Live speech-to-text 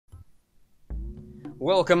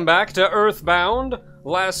Welcome back to Earthbound.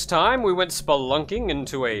 Last time we went spelunking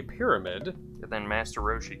into a pyramid. And then Master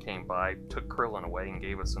Roshi came by, took Krillin away, and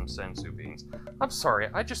gave us some senzu beans. I'm sorry,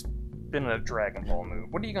 I just been in a Dragon Ball mood.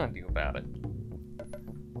 What are you gonna do about it?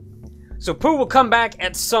 So Pooh will come back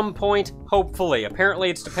at some point, hopefully. Apparently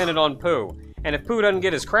it's dependent on Pooh. And if Pooh doesn't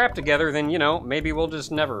get his crap together, then, you know, maybe we'll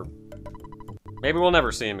just never... Maybe we'll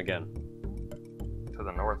never see him again. To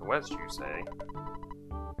the northwest, you say?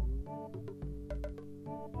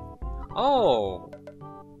 Oh.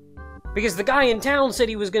 Because the guy in town said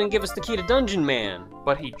he was going to give us the key to Dungeon Man.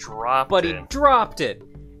 But he dropped it. But he dropped it.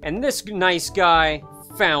 And this nice guy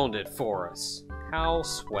found it for us. How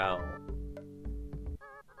swell.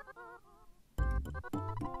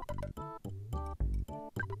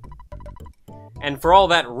 And for all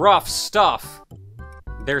that rough stuff,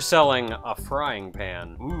 they're selling a frying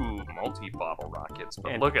pan. Ooh, multi-bottle rockets.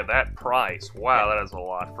 But look at that price. Wow, that is a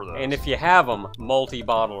lot for those. And if you have them,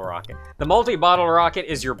 multi-bottle rocket. The multi-bottle rocket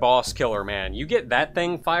is your boss killer, man. You get that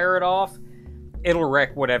thing, fire it off, it'll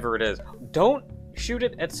wreck whatever it is. Don't shoot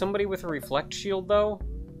it at somebody with a reflect shield, though.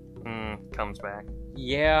 Comes back.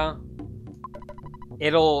 Yeah.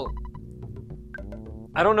 It'll...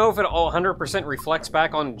 I don't know if it all 100% reflects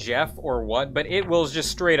back on Jeff or what, but it will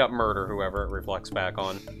just straight up murder whoever it reflects back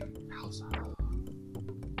on.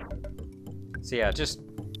 So yeah, just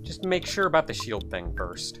make sure about the shield thing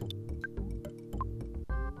first.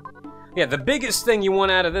 Yeah, the biggest thing you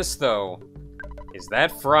want out of this, though, is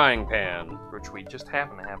that frying pan. Which we just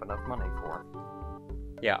happen to have enough money for.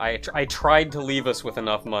 Yeah, I tried to leave us with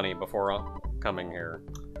enough money before coming here.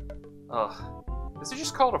 Ugh. Is it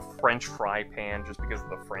just called a French fry pan just because of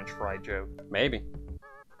the French fry joke? Maybe.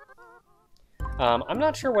 I'm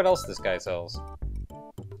not sure what else this guy sells.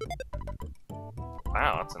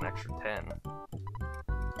 Wow, that's an extra 10.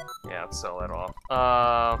 Yeah, let's sell that off.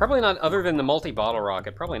 Probably not, other than the multi-bottle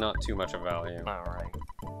rocket, probably not too much of value. Alright.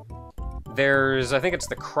 There's, I think it's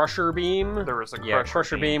the Crusher Beam. There is a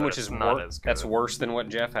Crusher Beam, which is not as good. That's worse than what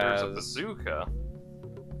Jeff has. There's a bazooka.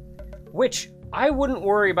 Which, I wouldn't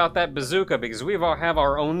worry about that bazooka, because we have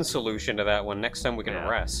our own solution to that one next time we can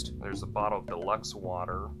rest. There's a bottle of deluxe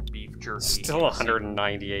water, beef jerky. Still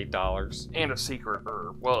 $198. And a secret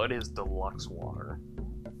herb. Well, it is deluxe water.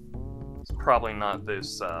 It's probably not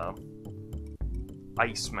this,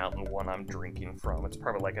 Ice Mountain one I'm drinking from. It's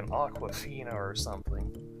probably like an Aquafina or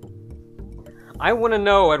something. I want to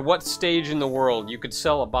know at what stage in the world you could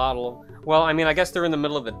sell a bottle... Well, I mean, I guess they're in the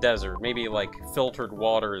middle of the desert. Maybe, like, filtered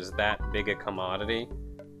water is that big a commodity.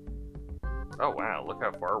 Oh, wow. Look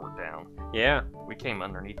how far we're down. Yeah. We came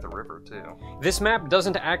underneath the river, too. This map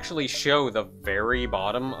doesn't actually show the very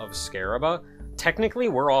bottom of Scaraba. Technically,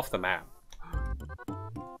 we're off the map.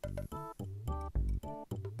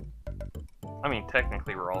 I mean,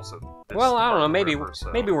 technically, we're also... Well, I don't know. Maybe, river,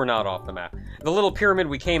 so. Maybe we're not off the map. The little pyramid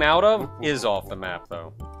we came out of is off the map,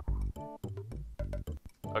 though.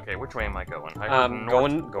 Okay, which way am I going? I'm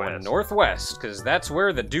going northwest, because that's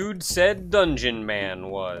where the dude said Dungeon Man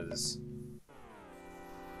was.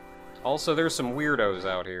 Also, there's some weirdos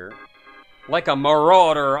out here. Like a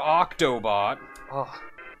marauder Octobot. Oh,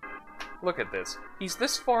 look at this. He's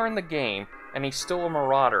this far in the game, and he's still a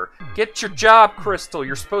marauder. Get your job, Crystal!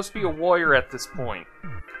 You're supposed to be a warrior at this point.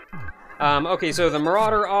 Okay, so the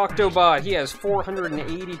marauder Octobot, he has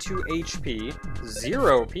 482 HP,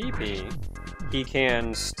 0 PP. He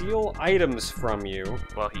can steal items from you.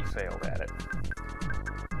 Well, he failed at it.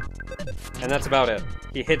 And that's about it.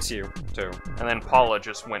 He hits you, too. And then Paula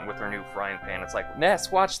just went with her new frying pan. It's like, Ness,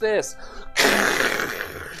 watch this!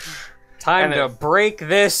 Time to break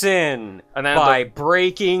this in by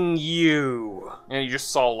breaking you. And you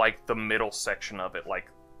just saw, like, the middle section of it, like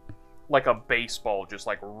a baseball just,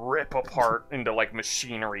 like, rip apart into, like,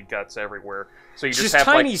 machinery guts everywhere. So you just have,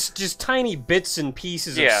 tiny, like... Just tiny bits and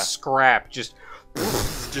pieces of scrap just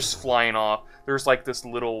flying off. There's, like, this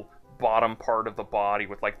little bottom part of the body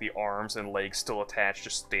with, like, the arms and legs still attached,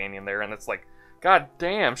 just standing there, and it's like, god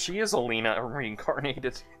damn, she is Alina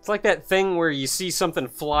reincarnated. It's like that thing where you see something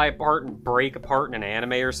fly apart and break apart in an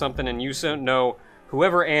anime or something, and you don't know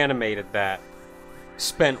whoever animated that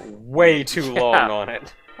spent way too long on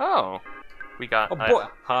it. Oh, we got a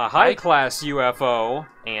high-class UFO.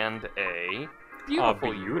 And a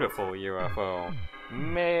beautiful UFO.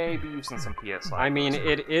 Maybe using some PSI. I mean,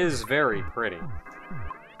 it is very pretty.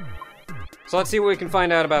 So let's see what we can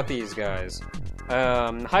find out about these guys.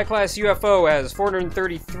 High-class UFO has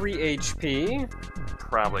 433 HP.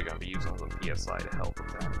 Probably gonna be using some PSI to help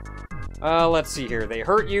with that. Let's see here. They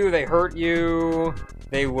hurt you,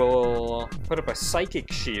 They will put up a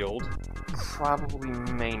psychic shield. Probably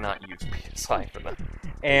may not use PSI for them.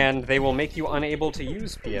 and they will make you unable to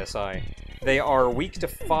use PSI. They are weak to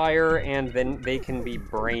fire, and then they can be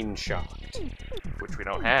brain shocked. Which we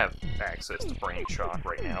don't have access to brain shock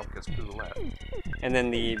right now because Pooh left. And then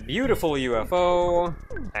the beautiful UFO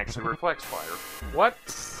Actually reflects fire. What?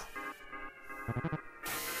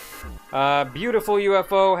 Beautiful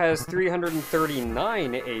UFO has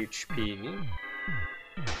 339 HP.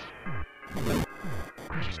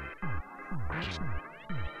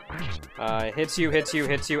 Hits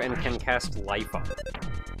you, and can cast Life Up.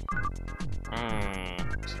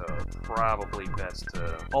 So probably best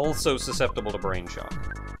to... Also susceptible to Brain Shock.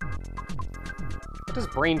 What does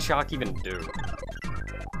Brain Shock even do?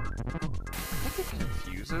 I think it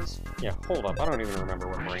confuses. Yeah, hold up. I don't even remember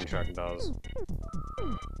what Brain Shock does.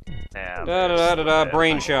 Yeah,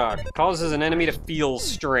 Brain Shock. Causes an enemy to feel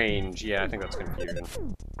strange. Yeah, I think that's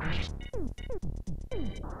confusing.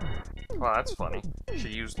 Well, that's funny. She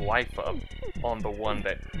used Life Up on the one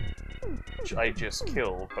that I just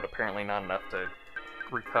killed, but apparently not enough to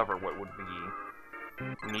recover what would be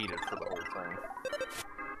needed for the whole thing.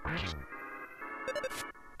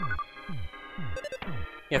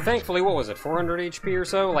 Yeah, thankfully, what was it, 400 HP or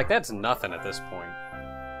so? Like, that's nothing at this point.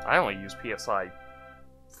 I only used PSI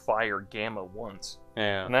Fire Gamma once.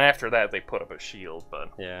 Yeah. And then after that, they put up a shield, but...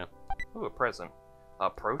 Yeah. Ooh, a present. A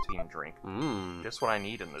protein drink. Mmm. Just what I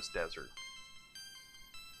need in this desert.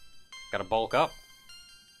 Gotta bulk up.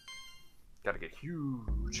 Gotta get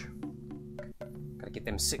huge. Gotta get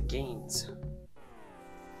them sick gains.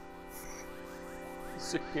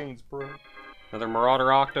 Sick gains, bro. Another Marauder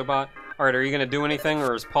Octobot. Alright, are you gonna do anything,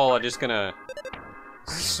 or is Paula just gonna...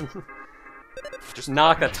 just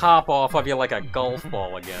knock the top off of you like a golf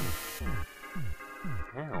ball again?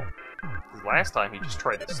 Ow. Last time he just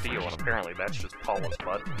tried to steal, and apparently that's just Paula's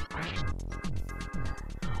butt.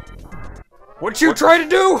 What'd you try to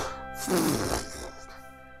do?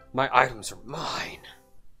 My items are mine.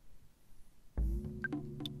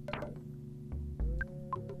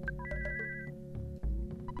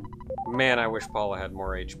 Man, I wish Paula had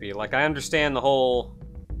more HP. Like, I understand the whole...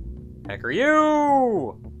 Heck are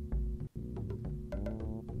you?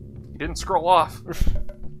 He didn't scroll off.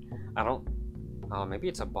 I don't... Oh, maybe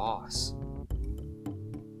it's a boss.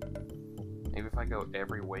 Maybe if I go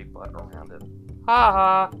every way but around it.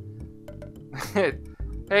 Ha ha!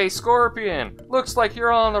 Hey, Scorpion! Looks like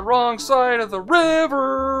you're on the wrong side of the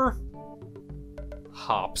river!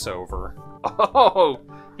 Hops over. Oh,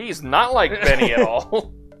 he's not like Benny at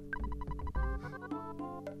all.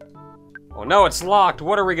 Oh no, it's locked!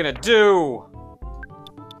 What are we gonna do?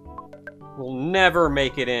 We'll never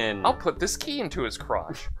make it in. I'll put this key into his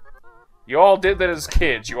crotch. You all did that as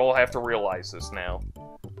kids. You all have to realize this now.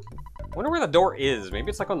 Wonder where the door is. Maybe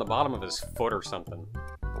it's like on the bottom of his foot or something.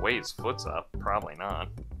 The way his foot's up, probably not.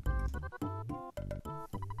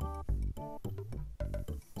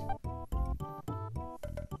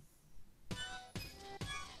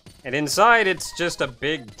 And inside, it's just a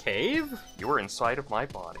big cave? You were inside of my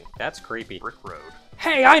body. That's creepy. Brick Road.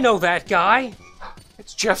 Hey, I know that guy!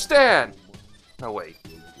 It's Jeff's dad! No, wait.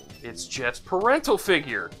 It's Jeff's parental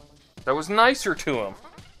figure! That was nicer to him.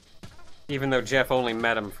 Even though Jeff only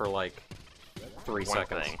met him for like 3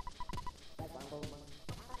 seconds. Thing.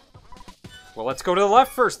 Well, let's go to the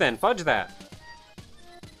left first then. Fudge that.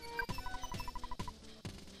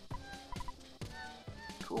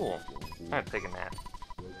 Cool. I'm gonna take a nap.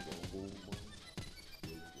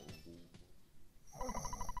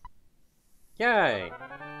 Yay.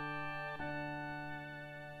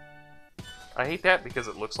 I hate that because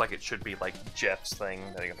it looks like it should be like Jeff's thing,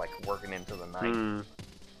 like working into the night.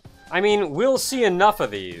 I mean, we'll see enough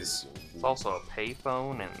of these. It's also a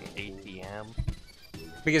payphone and an ATM.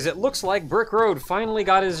 Because it looks like Brick Road finally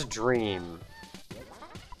got his dream.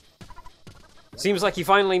 Seems like he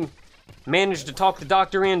finally managed to talk to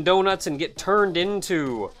Dr. Ann Donuts and get turned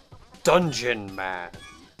into Dungeon Man.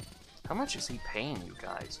 How much is he paying you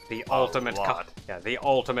guys? The ultimate the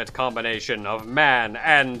ultimate combination of man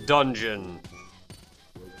and dungeon.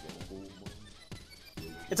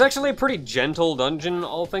 It's actually a pretty gentle dungeon,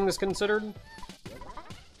 all things considered.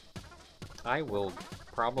 I will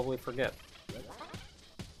probably forget.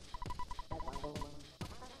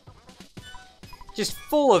 Just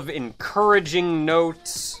full of encouraging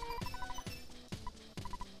notes.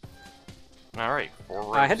 Alright, 4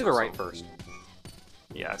 rows. Head to the right first.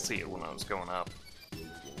 Yeah, I see it when I was going up.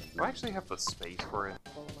 Do I actually have the space for it?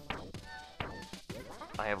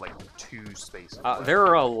 I have like 2 spaces. There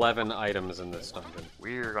are 11 items in this dungeon.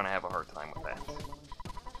 We're gonna have a hard time with that.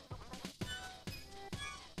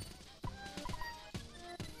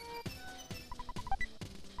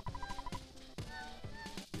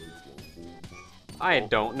 I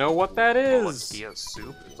don't know what that is. Kia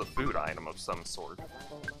soup? It's a food item of some sort.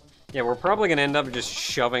 Yeah, we're probably gonna end up just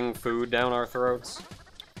shoving food down our throats.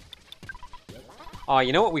 Aw,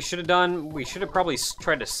 you know what we should have done? We should have probably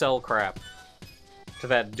tried to sell crap to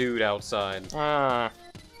that dude outside. Do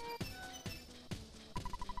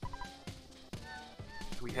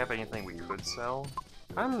we have anything we could sell?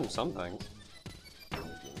 Some things.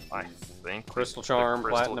 I think Crystal Charm,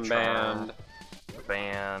 Platinum Band.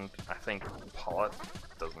 Band. I think Pot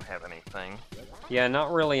doesn't have anything. Yeah,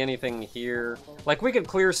 not really anything here. Like, we could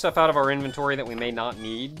clear stuff out of our inventory that we may not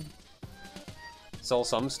need. Sell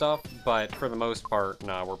some stuff, but for the most part,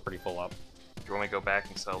 nah, we're pretty full up. Do you want me to go back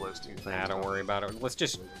and sell those 2 things? Nah, don't worry about it. Let's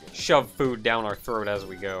just shove food down our throat as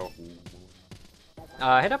we go.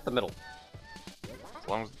 Head up the middle. As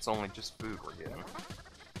long as it's only just food we're getting.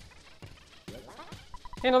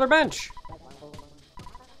 Hey, another bench!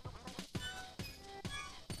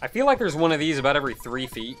 I feel like there's one of these about every 3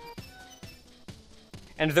 feet.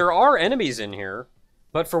 And there are enemies in here,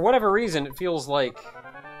 but for whatever reason, it feels like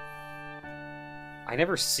I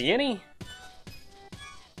never see any?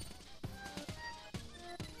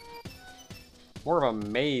 More of a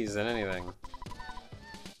maze than anything.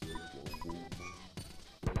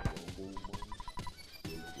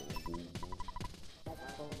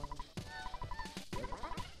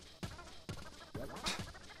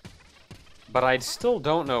 But I still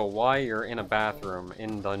don't know why you're in a bathroom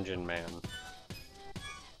in Dungeon Man.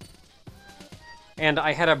 And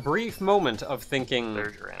I had a brief moment of thinking...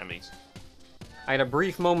 There's your enemies. I had a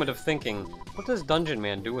brief moment of thinking, what does Dungeon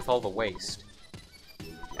Man do with all the waste?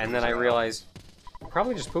 And then I realized,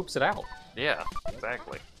 probably just poops it out. Yeah,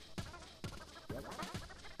 exactly.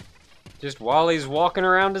 Just while he's walking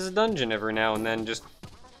around his dungeon every now and then, just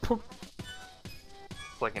poop.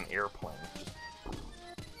 It's like an airplane.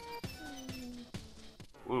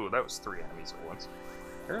 Ooh, that was 3 enemies at once.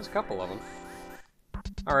 There's a couple of them.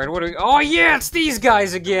 Alright, what do we... Oh yeah, it's these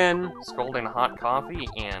guys again! Scalding hot coffee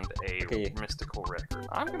and a mystical record.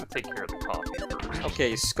 I'm gonna take care of the coffee first.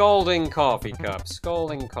 Okay, Scalding coffee cup.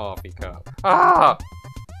 Scalding coffee cup. Ah!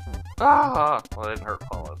 Ah! Well, it didn't hurt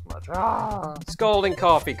Paul as much. Ah! Scalding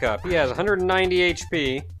coffee cup. He has 190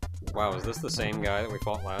 HP. Wow, is this the same guy that we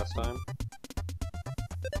fought last time?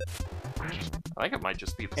 I think it might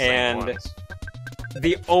just be the same ones.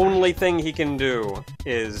 The only thing he can do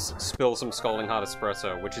is spill some scalding hot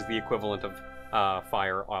espresso, which is the equivalent of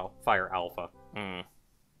fire alpha. Hmm.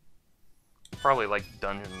 Probably like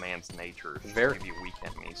Dungeon Man's nature. Very, give you weak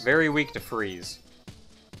enemies. Very weak to freeze.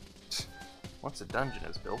 Once a dungeon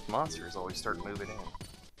is built, monsters always start moving in.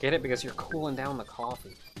 Get it? Because you're cooling down the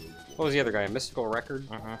coffee. What was the other guy? Mystical Record?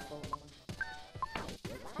 Mm-hmm.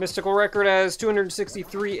 Mystical Record has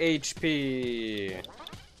 263 HP.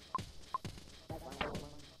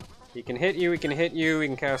 He can hit you, he can hit you, he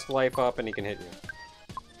can cast life up, and he can hit you.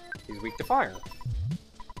 He's weak to fire.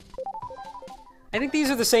 I think these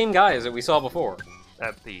are the same guys that we saw before.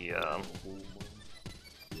 At the,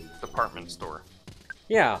 department store.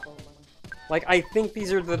 Yeah. Like, I think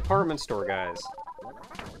these are the department store guys.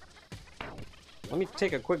 Let me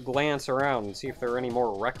take a quick glance around and see if there are any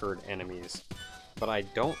more record enemies. But I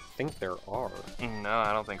don't think there are. No,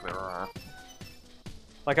 I don't think there are.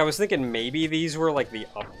 Like, I was thinking maybe these were, like, the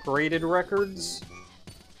upgraded records?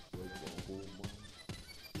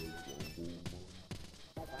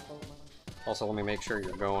 Also, let me make sure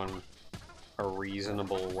you're going a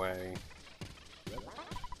reasonable way.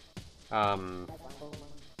 Yeah,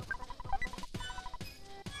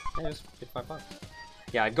 just get $5.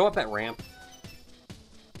 Yeah, I'd go up that ramp.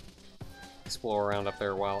 Explore around up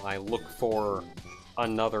there while I look for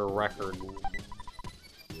another record.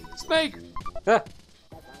 Snake! Ah!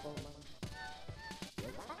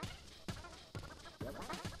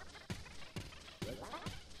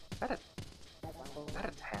 Is that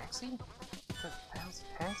a taxi? How's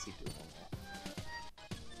a taxi doing that?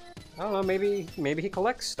 I don't know, maybe he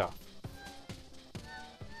collects stuff.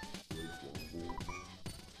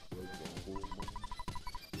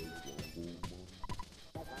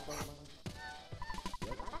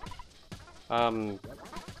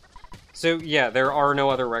 So yeah, there are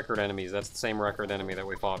no other record enemies. That's the same record enemy that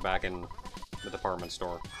we fought back in the department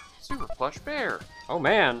store. Super Plush Bear! Oh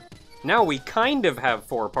man, now we kind of have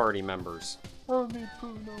 4 party members. I need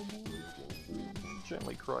poo no more.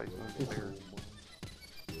 Gently cries into the bear.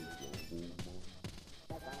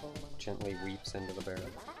 Gently weeps into the bear.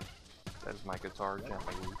 That is my guitar,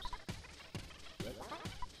 gently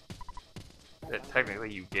weeps.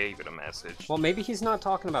 Technically, you gave it a message. Well, maybe he's not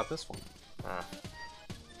talking about this one.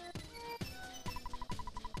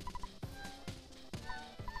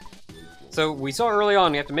 So we saw early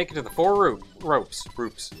on you have to make it to the 4 ropes.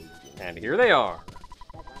 And here they are.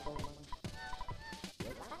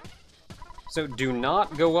 So do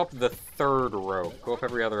not go up the 3rd rope. Go up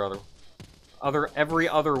every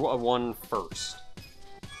other one first.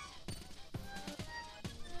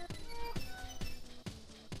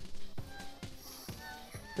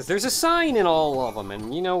 Because there's a sign in all of them,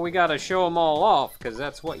 and you know we gotta show them all off, because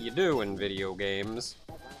that's what you do in video games.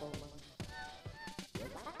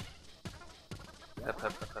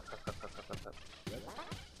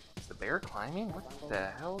 Is the bear climbing? What the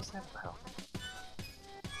hell is that about?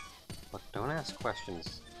 Look, don't ask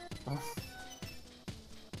questions.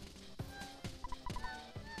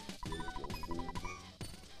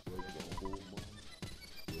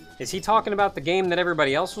 Is he talking about the game that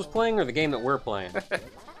everybody else was playing, or the game that we're playing?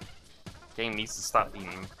 Game needs to stop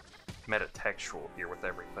being metatextual here with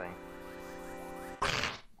everything.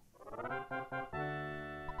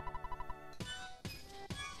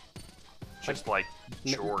 Just like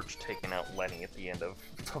George taking out Lenny at the end of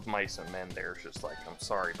Mice and Men there. It's just like, I'm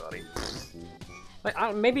sorry, buddy.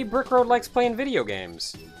 Like, maybe Brick Road likes playing video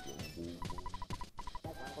games.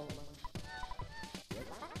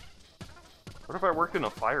 What if I worked in a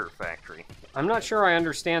fire factory? I'm not sure I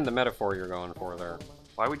understand the metaphor you're going for there.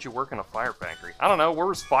 Why would you work in a fire factory? I don't know,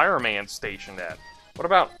 where's Fireman stationed at? What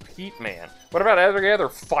about Heat Man? What about every other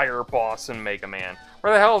fire boss in Mega Man?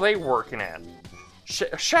 Where the hell are they working at?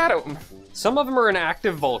 Shadow... Some of them are in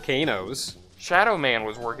active volcanoes. Shadow Man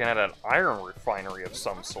was working at an iron refinery of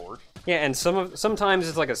some sort. Yeah, and sometimes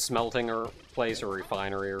it's like a smelting place or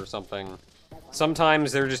refinery or something.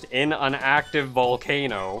 Sometimes they're just in an active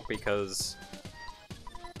volcano because...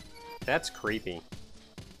 That's creepy.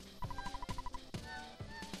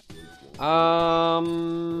 What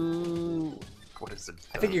is it?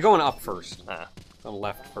 I think you're going up first. On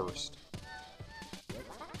Left first.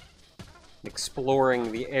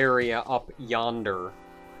 Exploring the area up yonder.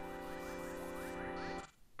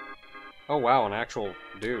 Oh wow, an actual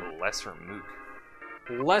dude. Lesser Mook.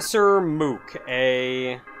 Lesser Mook,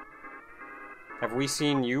 Have we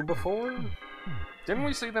seen you before? Didn't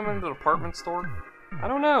we see them in the department store? I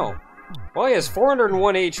don't know. Well, he has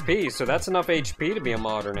 401 HP, so that's enough HP to be a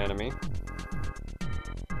modern enemy.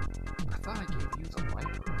 I thought I gave you the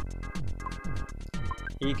Viper.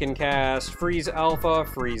 He can cast Freeze Alpha,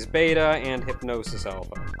 Freeze Beta, and Hypnosis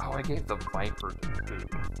Alpha. Oh, I gave the Viper to Pooh.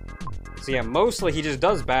 So yeah, mostly he just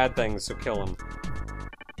does bad things, so kill him.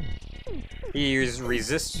 He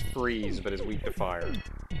resists freeze, but is weak to fire.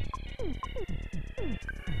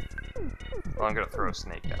 Well, I'm gonna throw a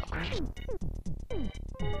snake at him.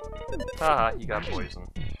 Haha, you got poison.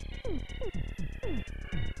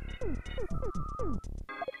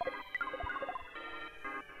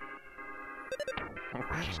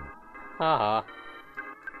 Haha.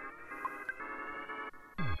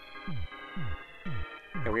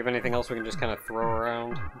 Okay, we have anything else we can just kind of throw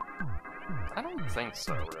around? I don't think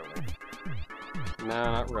so, really.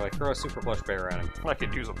 No, not really. Throw a Super Plush Bear at him. I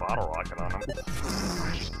could use a bottle rocket on him.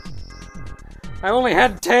 I only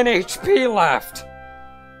had 10 HP left!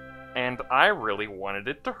 And I really wanted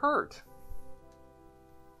it to hurt.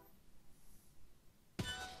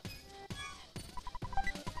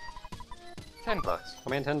 $10.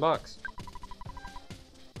 Come in, $10.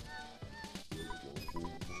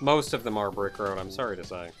 Most of them are Brick Road, I'm sorry to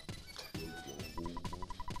say.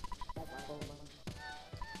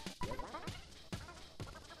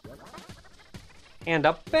 And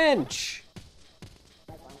a bench!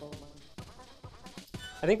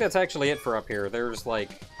 I think that's actually it for up here. There's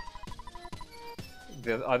like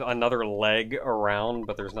another leg around,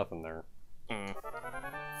 but there's nothing there.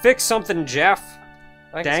 Fix something, Jeff!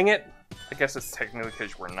 Dang it! I guess it's technically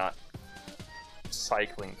because we're not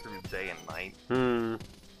cycling through day and night.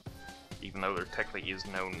 Even though there technically is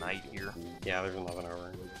no night here. Yeah, there's nothing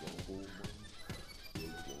over here.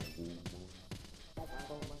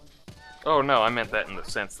 Oh no, I meant that in the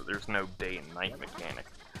sense that there's no day and night mechanic.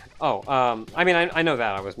 Oh, I mean, I know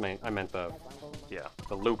that. I meant the... Yeah.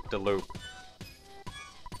 The loop-de-loop.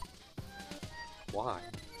 Why?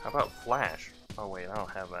 How about Flash? Oh wait, I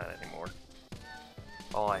don't have that anymore.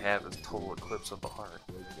 All I have is Total Eclipse of the Heart.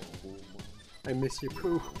 I miss you,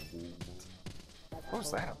 Pooh. What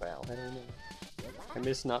was that about? I don't know. I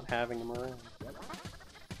miss not having him around.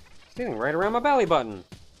 Feeling right around my belly button.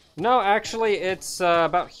 No, actually, it's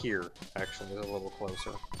about here. Actually, it's a little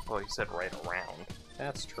closer. Well, you said right around.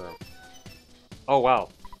 That's true. Oh, wow.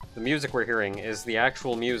 The music we're hearing is the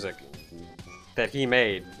actual music that he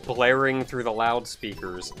made, blaring through the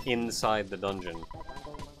loudspeakers inside the dungeon.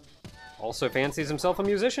 Also fancies himself a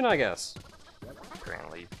musician, I guess.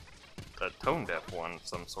 Apparently, a tone-deaf one of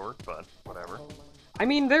some sort, but whatever. I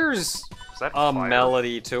mean, there's Is that a fire?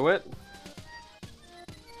 melody to it.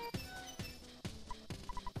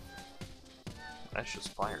 That's just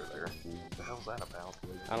fire there. What the hell's that about?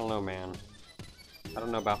 I don't know, man. I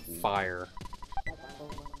don't know about fire.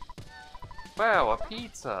 Wow, a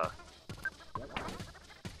pizza!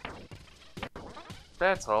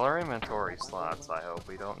 That's all our inventory slots. I hope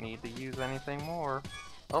we don't need to use anything more.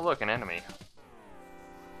 Oh look, an enemy.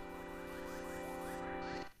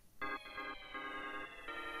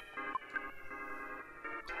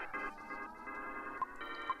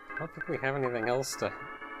 I don't think we have anything else to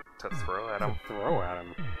Throw at him. throw at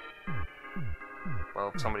him.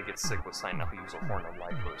 Well, if somebody gets sick with sign, I'll use a horn of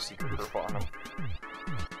life or a secret herb on them.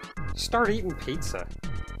 Start eating pizza.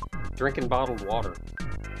 Drinking bottled water.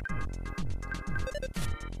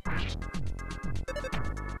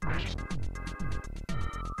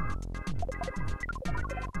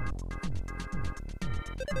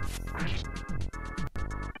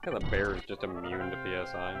 Yeah, the bear is just immune to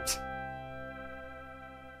PSI.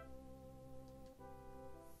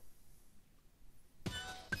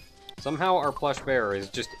 Somehow our plush bear is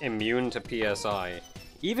just immune to PSI.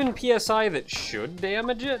 Even PSI that should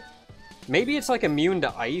damage it? Maybe it's like immune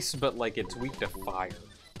to ice, but like it's weak to fire.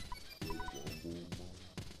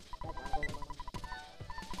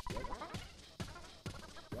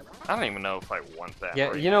 I don't even know if I want that. Yeah,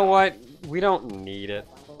 right you know what? We don't need it.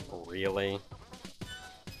 Really.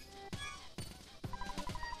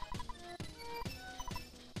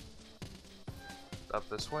 Up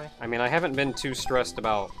this way? I mean, I haven't been too stressed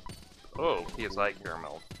about... Oh, PSI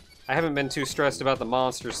caramel. I haven't been too stressed about the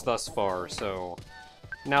monsters thus far, so...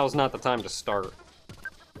 Now's not the time to start.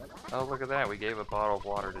 Oh, look at that. We gave a bottle of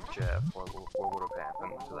water to Jeff. What would have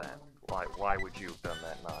happened to that? Why would you have done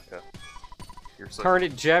that, Naka? You're so... Darn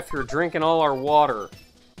it, Jeff, you're drinking all our water.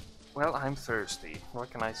 Well, I'm thirsty.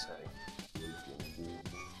 What can I say?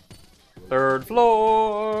 Third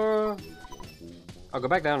floor! I'll go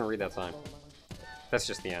back down and read that sign. That's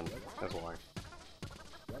just the end. That's why.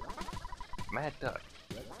 Mad Duck.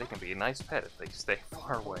 They can be a nice pet if they stay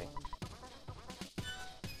far away.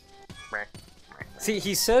 See,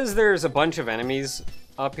 he says there's a bunch of enemies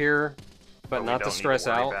up here, but not to stress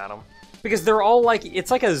out. Because they're all like,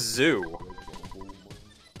 it's like a zoo.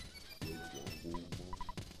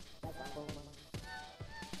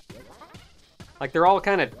 Like, they're all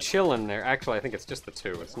kind of chilling there. Actually, I think it's just the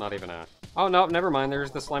two. It's not even a... Oh, no, never mind.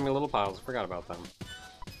 There's the slimy little piles. I forgot about them.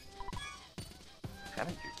 How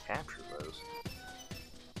did you capture those?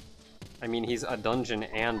 I mean, he's a dungeon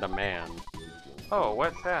and a man. Oh,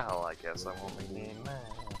 what the hell? I guess I won't be needing that.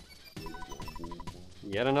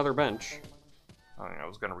 Yet another bench. I mean, I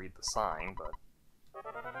was gonna read the sign, but...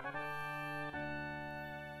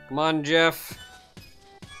 Come on, Jeff.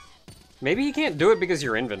 Maybe you can't do it because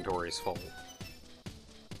your inventory's full.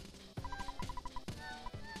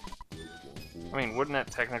 I mean, wouldn't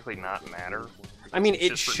that technically not matter? I mean, it's it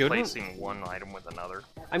just shouldn't. replacing one item with another.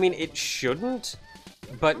 I mean, it shouldn't,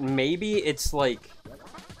 but maybe it's like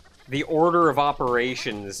the order of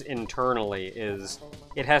operations internally is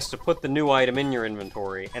it has to put the new item in your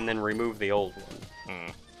inventory and then remove the old one.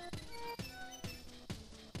 Hmm.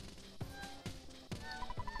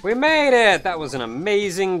 We made it! That was an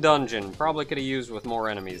amazing dungeon. Probably could have used with more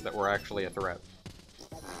enemies that were actually a threat.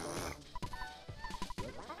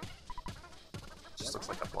 Just looks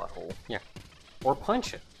like a plot hole. Yeah. Or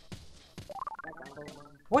punch it.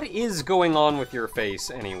 What is going on with your face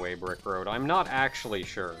anyway, Brick Road? I'm not actually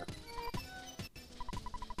sure.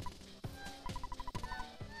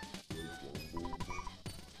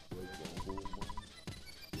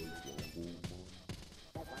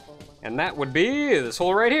 And that would be this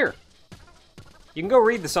hole right here. You can go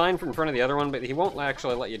read the sign from in front of the other one, but he won't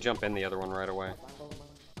actually let you jump in the other one right away.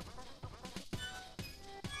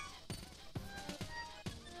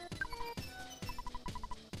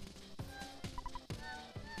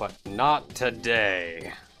 But not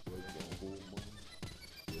today.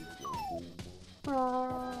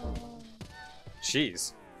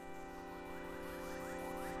 Jeez.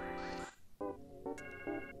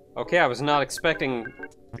 Okay, I was not expecting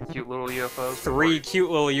The cute little UFOs. three cute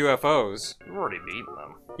little UFOs. We've already beaten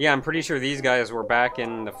them. Yeah, I'm pretty sure these guys were back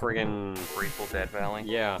in the friggin... Grateful Dead Valley.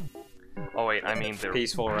 Yeah, Oh wait, I mean they're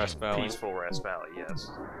Peaceful Rest Valley. Peaceful Rest Valley.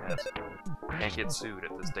 Yes, yes. Can't get sued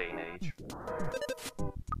at this day and age.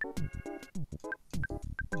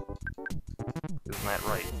 Isn't that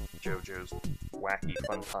right? JoJo's wacky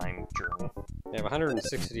fun time journey. They have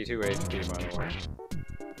 162 HP, by the way.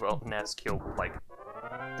 Well, Ness killed like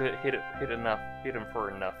hit him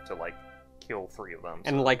for enough to like kill 3 of them. So.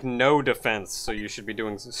 And, like, no defense, so you should be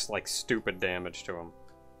doing, like, stupid damage to him.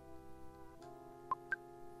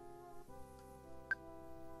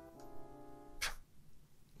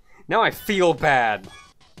 Now I feel bad.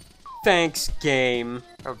 Thanks, game.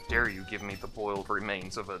 How dare you give me the boiled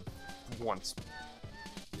remains of a once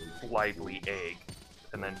lively egg,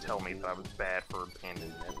 and then tell me that I was bad for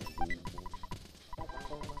abandoning it.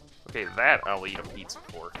 Okay, that I'll eat a pizza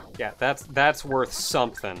for. Yeah, that's worth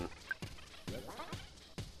something.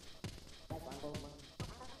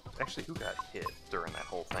 Actually, who got hit during that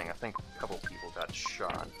whole thing? I think a couple people got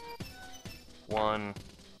shot. 1,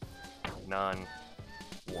 none,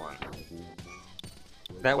 1.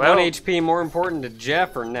 That well, 1 HP more important to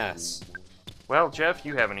Jeff or Ness? Well, Jeff,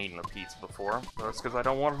 you haven't eaten a pizza before. That's because I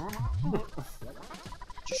don't want to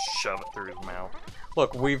just shove it through his mouth.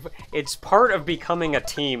 Look, it's part of becoming a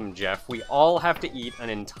team, Jeff. We all have to eat an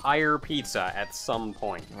entire pizza at some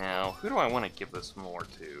point. Now, who do I want to give this more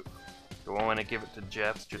to? Do I want to give it to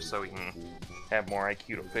Jeff just so he can have more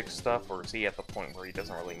IQ to fix stuff, or is he at the point where he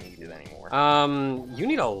doesn't really need it anymore? You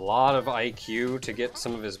need a lot of IQ to get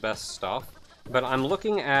some of his best stuff. But I'm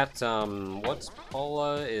looking at, what's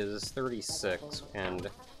Paula is 36, and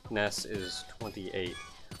Ness is 28.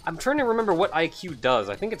 I'm trying to remember what IQ does.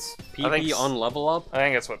 I think it's PP on level up. I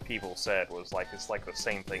think that's what people said, was like, it's like the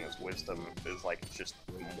same thing as wisdom, is like, it's just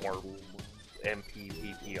more MP,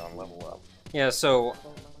 PP on level up. Yeah, so,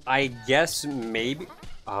 I guess maybe,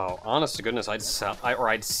 oh, honest to goodness, I'd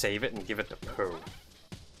save it and give it to Pooh.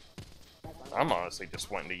 I'm honestly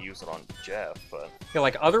just wanting to use it on Jeff, but... Yeah,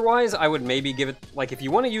 like, otherwise, I would maybe give it... Like, if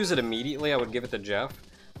you want to use it immediately, I would give it to Jeff.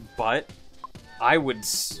 But, I would...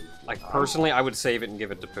 Like, personally, I would save it and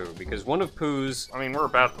give it to Pooh. Because one of Pooh's... I mean, we're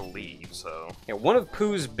about to leave, so... Yeah, one of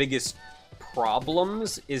Pooh's biggest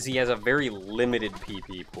problems is he has a very limited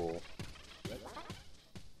PP pool.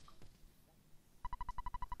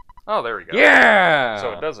 Oh, there we go. Yeah!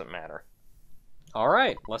 So it doesn't matter.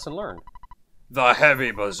 Alright, lesson learned. The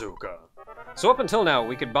heavy bazooka. So up until now,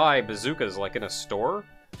 we could buy bazookas like in a store,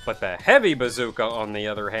 but the heavy bazooka, on the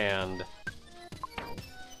other hand,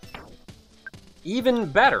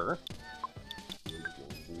 even better.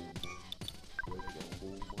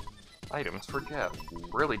 Items for Jeff.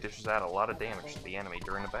 Really dishes out a lot of damage to the enemy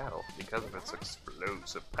during a battle. Because of its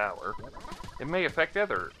explosive power, it may affect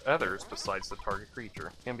others besides the target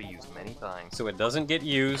creature. Can be used many times. So it doesn't get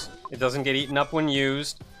used, it doesn't get eaten up when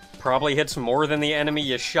used, probably hits more than the enemy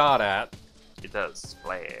you shot at. It does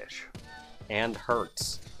splash. And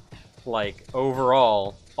hurts. Like,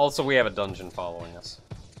 overall. Also, we have a dungeon following us.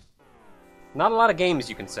 Not a lot of games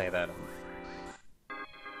you can say that in.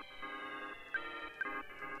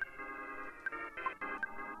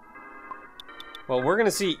 Well, we're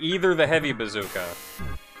gonna see either the heavy bazooka.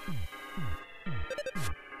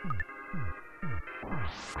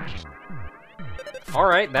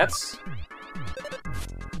 Alright, that's...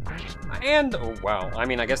 And, oh wow, I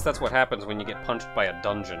mean, I guess that's what happens when you get punched by a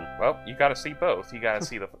dungeon. Well, you gotta see both. You gotta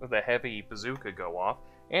see the heavy bazooka go off,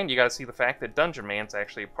 and you gotta see the fact that Dungeon Man's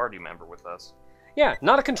actually a party member with us. Yeah,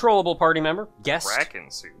 not a controllable party member. Guest.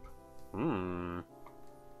 Kraken soup.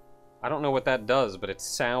 I don't know what that does, but it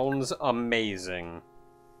sounds amazing.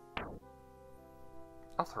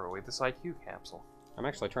 I'll throw away this IQ capsule. I'm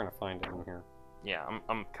actually trying to find it in here. Yeah,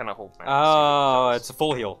 I'm kind of hoping. Oh, it's a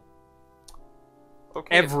full heal.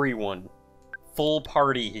 Okay. Everyone. Full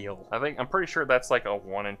party heal. I'm pretty sure that's like a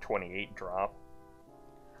 1 in 28 drop.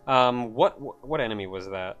 What enemy was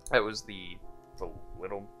that? That was the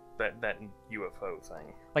little that UFO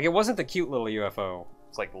thing. Like, it wasn't the cute little UFO.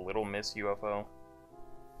 It's like the Little Miss UFO.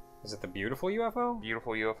 Is it the beautiful UFO?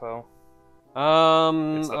 Beautiful UFO.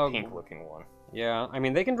 It's the pink looking one. Yeah, I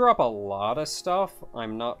mean, they can drop a lot of stuff.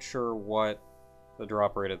 I'm not sure what the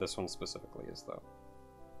drop rate of this one specifically is, though.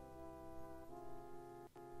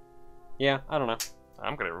 Yeah, I don't know.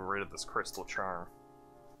 I'm gonna get rid of this crystal charm.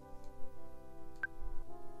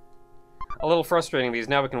 A little frustrating because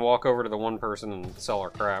now we can walk over to the one person and sell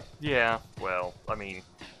our crap. Yeah, well, I mean...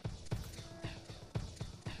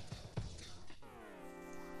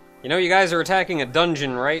 You know, you guys are attacking a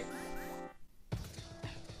dungeon, right?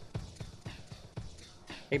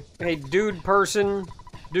 Hey, dude person.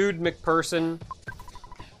 Dude McPerson.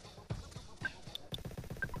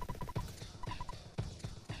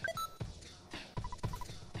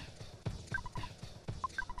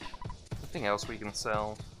 Anything else we can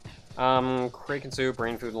sell? Kraken soup,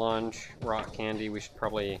 brain food lunch, rock candy. We should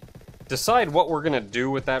probably decide what we're gonna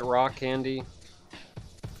do with that rock candy.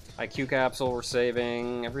 IQ capsule we're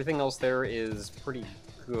saving. Everything else there is pretty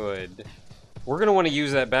good. We're gonna want to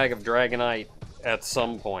use that bag of Dragonite at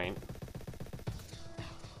some point.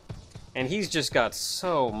 And he's just got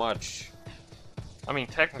so much I mean,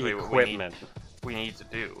 technically, equipment. what we need to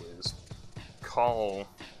do is call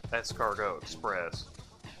Escargot Express,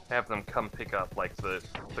 have them come pick up, like, the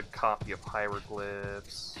copy of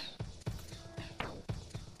hieroglyphs.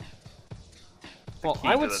 Well,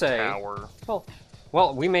 I would say, tower.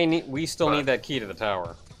 well, we still need that key to the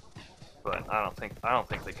tower. But I don't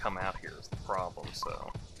think they come out here is the problem,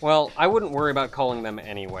 so. Well, I wouldn't worry about calling them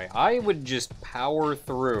anyway. I would just power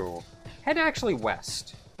through. Head actually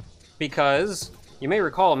west. Because you may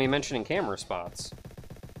recall me mentioning camera spots.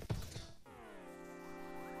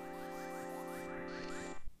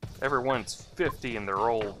 Everyone's 50 and they're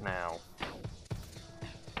old now.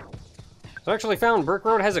 So I actually found Brick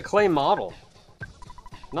Road has a clay model.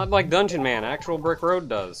 Not like Dungeon Man, actual Brick Road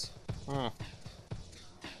does.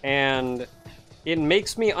 And it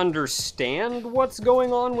makes me understand what's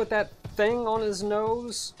going on with that thing on his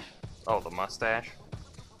nose. Oh, the mustache?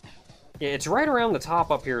 Yeah, it's right around the top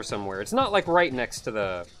up here somewhere. It's not like right next to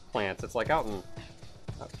the plants. It's like out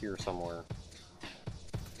here somewhere.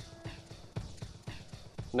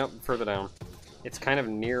 Nope, further down. It's kind of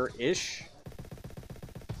near-ish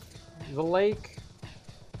the lake.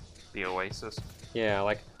 The oasis? Yeah,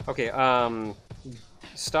 like, okay,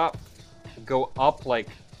 stop, go up like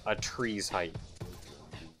a tree's height.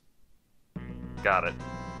 Got it.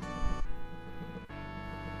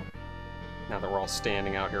 Now that we're all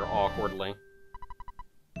standing out here awkwardly.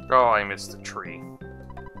 Oh, I missed the tree.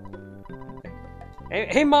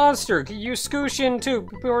 Hey, monster, can you scoosh in too,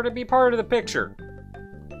 or to be part of the picture?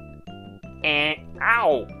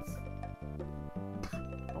 Ow!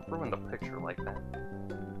 Don't ruin the picture like that.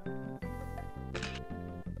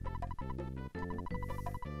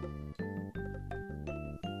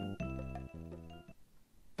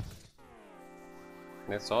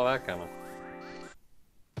 I saw that coming.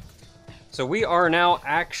 So we are now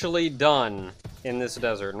actually done in this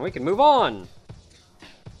desert, and we can move on!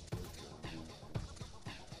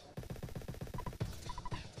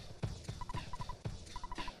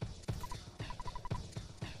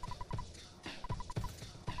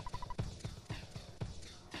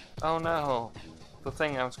 Oh no! The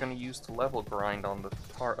thing I was gonna use to level grind on the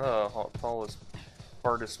tallest,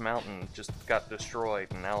 hardest mountain just got destroyed,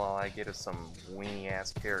 and now all I get is some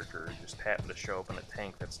weenie-ass character who just happened to show up in a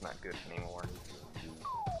tank that's not good anymore.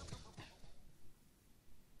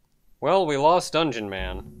 Well, we lost Dungeon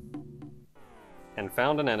Man. And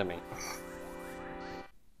found an enemy.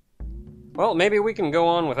 Well, maybe we can go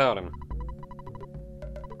on without him.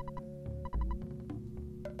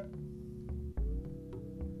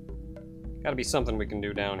 Gotta be something we can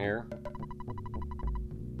do down here.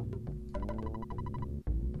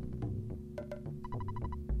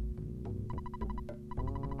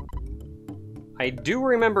 I do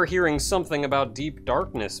remember hearing something about deep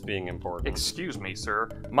darkness being important. Excuse me, sir.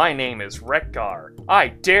 My name is Rekgar. I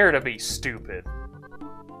dare to be stupid.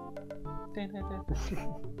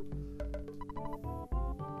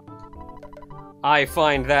 I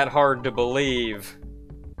find that hard to believe.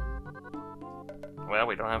 Well,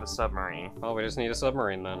 we don't have a submarine. Oh, we just need a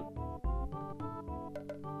submarine then.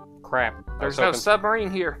 Crap. There's no submarine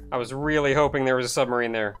here. I was really hoping there was a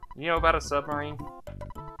submarine there. You know about a submarine?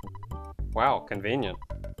 Wow, convenient.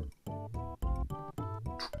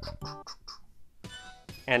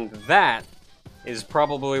 And that is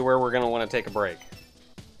probably where we're going to want to take a break.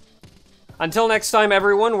 Until next time,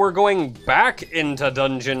 everyone, we're going back into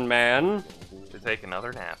Dungeon Man. To take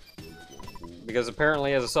another nap. Because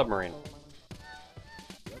apparently he has a submarine.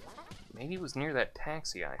 Maybe it was near that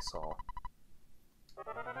taxi I saw.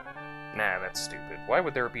 Nah, that's stupid. Why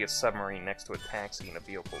would there be a submarine next to a taxi in a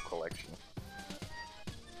vehicle collection?